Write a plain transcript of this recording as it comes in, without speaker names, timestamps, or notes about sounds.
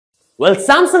Well,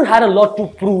 Samsung had a lot to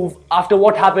prove after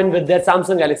what happened with their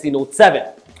Samsung Galaxy Note 7.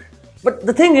 But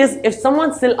the thing is, if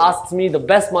someone still asks me the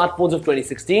best smartphones of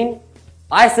 2016,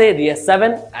 I say the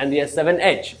S7 and the S7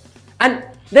 Edge. And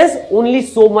there's only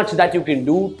so much that you can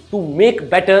do to make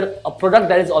better a product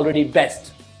that is already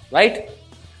best, right?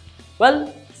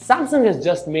 Well, Samsung has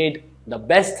just made the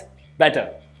best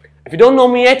better. If you don't know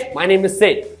me yet, my name is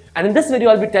Sid. And in this video,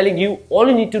 I'll be telling you all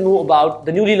you need to know about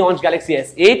the newly launched Galaxy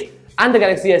S8 and the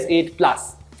Galaxy S8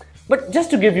 Plus. But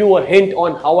just to give you a hint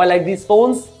on how I like these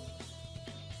phones,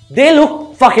 they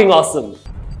look fucking awesome.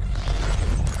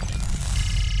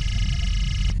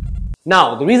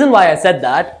 Now, the reason why I said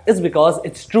that is because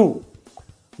it's true.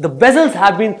 The bezels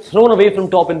have been thrown away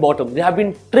from top and bottom. They have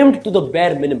been trimmed to the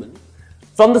bare minimum.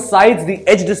 From the sides, the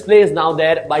edge display is now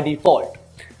there by default.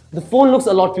 The phone looks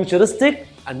a lot futuristic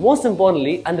and most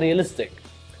importantly, unrealistic.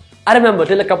 I remember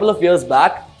till a couple of years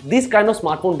back, these kind of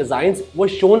smartphone designs were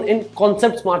shown in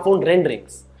concept smartphone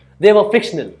renderings. They were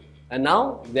fictional and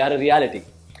now they are a reality.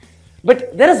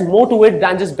 But there is more to it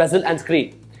than just bezel and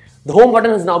screen. The home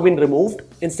button has now been removed.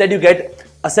 Instead, you get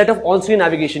a set of on-screen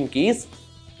navigation keys.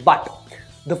 But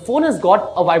the phone has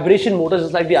got a vibration motor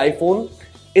just like the iPhone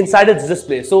inside its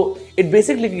display. So it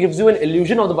basically gives you an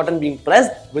illusion of the button being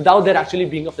pressed without there actually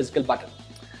being a physical button.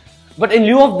 But in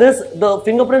lieu of this, the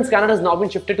fingerprint scanner has now been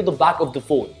shifted to the back of the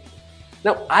phone.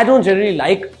 Now, I don't generally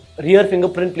like rear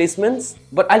fingerprint placements,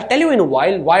 but I'll tell you in a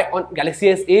while why on Galaxy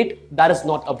S8 that is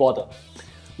not a bother.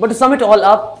 But to sum it all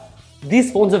up,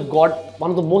 these phones have got one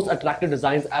of the most attractive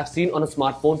designs I've seen on a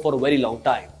smartphone for a very long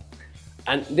time.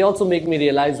 And they also make me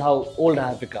realize how old I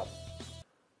have become.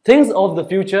 Things of the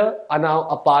future are now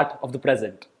a part of the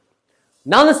present.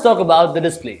 Now let's talk about the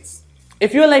displays.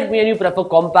 If you're like me and you prefer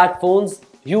compact phones,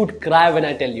 you'd cry when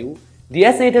I tell you the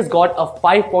S8 has got a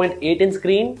 5.8-inch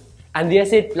screen and the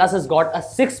S8 Plus has got a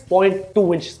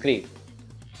 6.2-inch screen.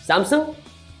 Samsung,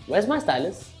 where's my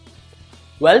stylus?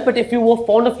 Well, but if you were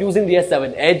fond of using the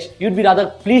S7 Edge, you'd be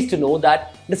rather pleased to know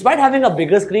that despite having a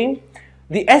bigger screen,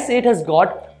 the S8 has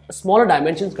got smaller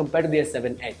dimensions compared to the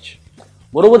S7 Edge.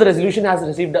 Moreover, the resolution has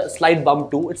received a slight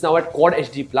bump too. It's now at Quad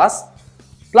HD+.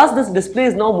 Plus, this display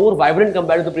is now more vibrant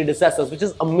compared to the predecessors, which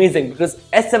is amazing because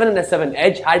S7 and S7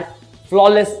 Edge had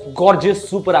flawless, gorgeous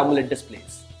Super AMOLED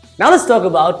displays. Now let's talk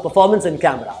about performance and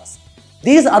cameras.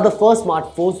 These are the first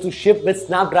smartphones to ship with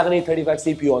Snapdragon 835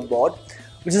 CPU on board,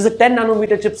 which is a 10nm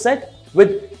chipset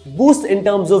with boost in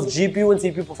terms of GPU and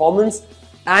CPU performance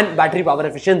and battery power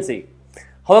efficiency.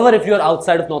 However, if you are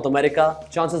outside of North America,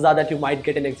 chances are that you might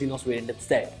get an Exynos variant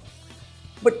instead.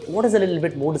 But what is a little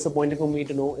bit more disappointing for me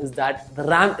to know is that the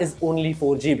RAM is only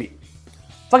 4GB.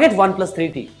 Forget OnePlus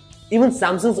 3T. Even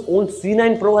Samsung's own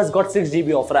C9 Pro has got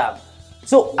 6GB of RAM.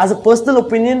 So as a personal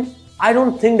opinion, I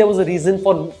don't think there was a reason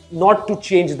for not to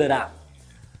change the RAM.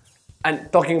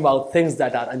 And talking about things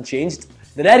that are unchanged,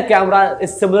 the rear camera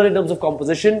is similar in terms of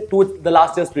composition to the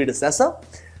last year's predecessor.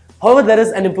 However, there is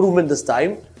an improvement this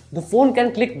time. The phone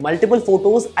can click multiple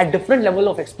photos at different level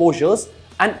of exposures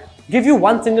and give you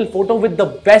one single photo with the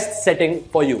best setting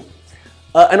for you.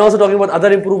 And also talking about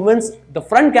other improvements, the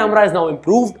front camera is now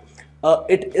improved.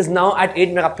 It is now at 8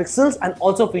 megapixels and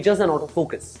also features an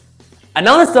autofocus. And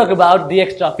now let's talk about the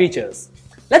extra features.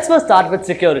 Let's first start with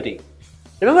security.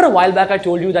 Remember a while back I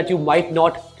told you that you might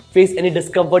not face any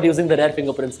discomfort using the rear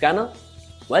fingerprint scanner?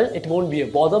 Well, it won't be a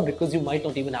bother because you might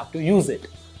not even have to use it.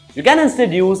 You can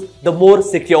instead use the more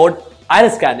secured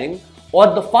iris scanning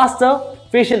or the faster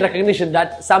facial recognition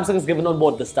that Samsung has given on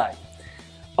board this time.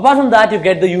 Apart from that, you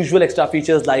get the usual extra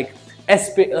features like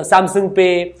Samsung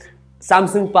Pay,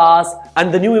 Samsung Pass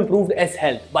and the new improved S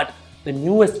Health. But the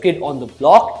newest kid on the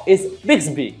block is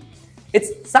Bixby. It's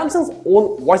Samsung's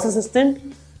own voice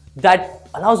assistant that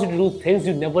allows you to do things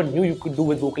you never knew you could do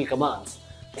with vocal commands.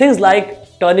 Things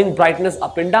like turning brightness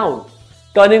up and down,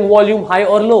 turning volume high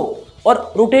or low,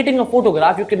 or rotating a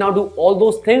photograph. You can now do all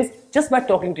those things just by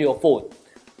talking to your phone.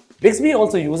 Bixby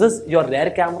also uses your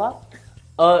rear camera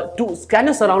to scan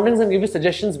your surroundings and give you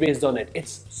suggestions based on it.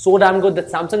 It's so damn good that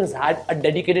Samsung has had a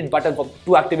dedicated button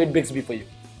to activate Bixby for you.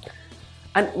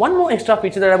 And one more extra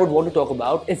feature that I would want to talk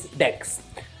about is DeX.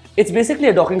 It's basically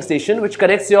a docking station which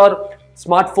connects your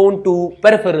smartphone to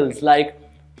peripherals like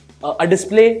a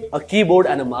display, a keyboard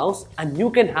and a mouse, and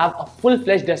you can have a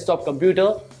full-fledged desktop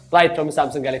computer right from the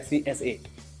Samsung Galaxy S8.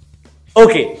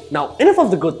 Okay, now enough of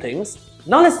the good things.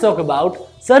 Now let's talk about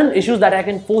certain issues that I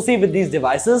can foresee with these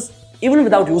devices even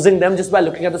without using them just by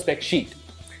looking at the spec sheet.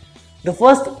 The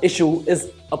first issue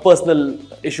is a personal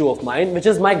issue of mine, which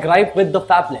is my gripe with the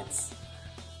phablets.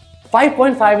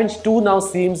 5.5-inch 2 now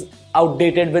seems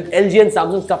outdated with LG and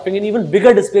Samsung stuffing in even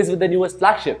bigger displays with their newest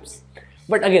flagships.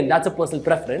 But again, that's a personal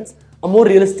preference. A more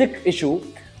realistic issue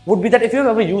would be that if you've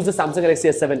ever used the Samsung Galaxy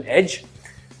S7 Edge,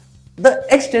 the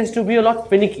edge tends to be a lot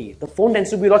finicky. The phone tends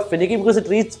to be a lot finicky because it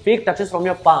reads fake touches from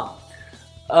your palm.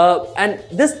 And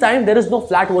this time there is no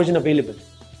flat version available.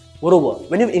 Moreover,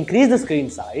 when you've increased the screen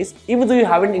size, even though you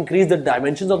haven't increased the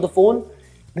dimensions of the phone,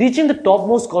 reaching the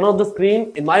topmost corner of the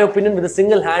screen, in my opinion, with a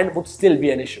single hand would still be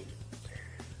an issue.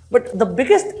 But the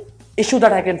biggest issue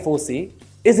that I can foresee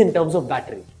is in terms of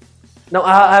battery. Now,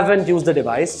 I haven't used the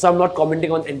device, so I'm not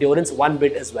commenting on endurance one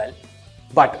bit as well.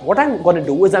 But what I'm going to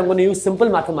do is I'm going to use simple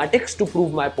mathematics to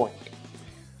prove my point.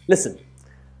 Listen,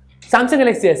 Samsung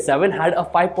Galaxy S7 had a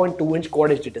 5.2-inch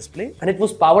Quad HD display and it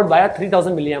was powered by a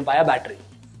 3000 mAh battery.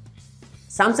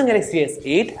 Samsung Galaxy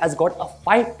S8 has got a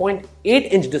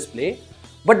 5.8-inch display,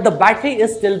 but the battery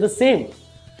is still the same.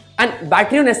 And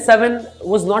battery on S7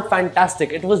 was not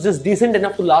fantastic, it was just decent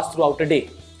enough to last throughout a day.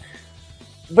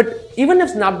 But even if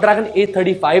Snapdragon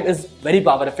 835 is very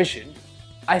power efficient,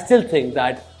 I still think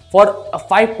that for a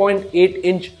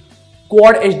 5.8-inch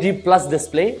Quad HD Plus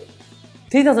display,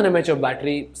 3000 mAh of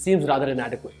battery seems rather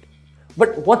inadequate.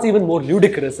 But what's even more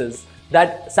ludicrous is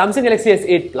that Samsung Galaxy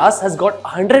S8 Plus has got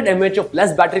 100 mAh of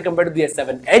less battery compared to the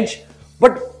S7 Edge,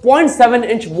 but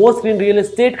 0.7-inch more screen real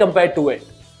estate compared to it.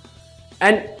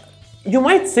 And you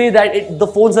might say that the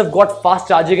phones have got fast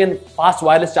charging and fast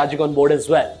wireless charging on board as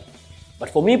well. But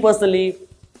for me personally,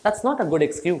 that's not a good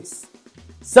excuse.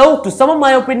 So, to sum up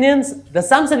my opinions, the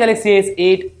Samsung Galaxy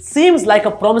S8 seems like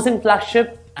a promising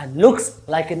flagship and looks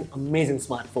like an amazing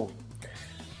smartphone.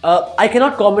 I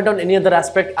cannot comment on any other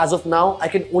aspect as of now. I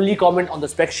can only comment on the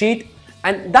spec sheet,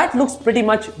 and that looks pretty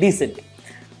much decent.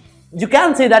 You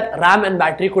can say that RAM and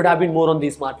battery could have been more on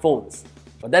these smartphones,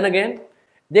 but then again,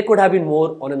 they could have been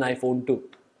more on an iPhone too.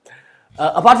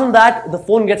 Apart from that, the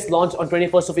phone gets launched on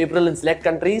 21st of April in select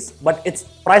countries, but its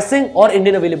pricing or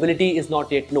Indian availability is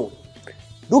not yet known.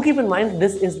 Do keep in mind,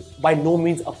 this is by no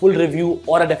means a full review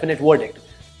or a definite verdict.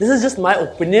 This is just my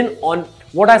opinion on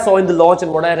what I saw in the launch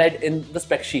and what I read in the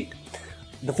spec sheet.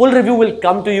 The full review will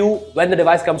come to you when the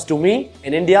device comes to me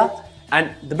in India,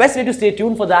 and the best way to stay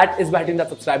tuned for that is by hitting that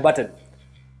subscribe button.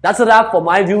 That's a wrap for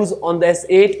my views on the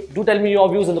S8. Do tell me your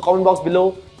views in the comment box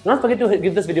below. Do not forget to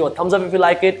give this video a thumbs up if you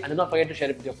like it, and do not forget to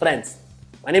share it with your friends.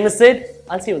 My name is Sid.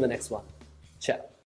 I'll see you in the next one. Ciao.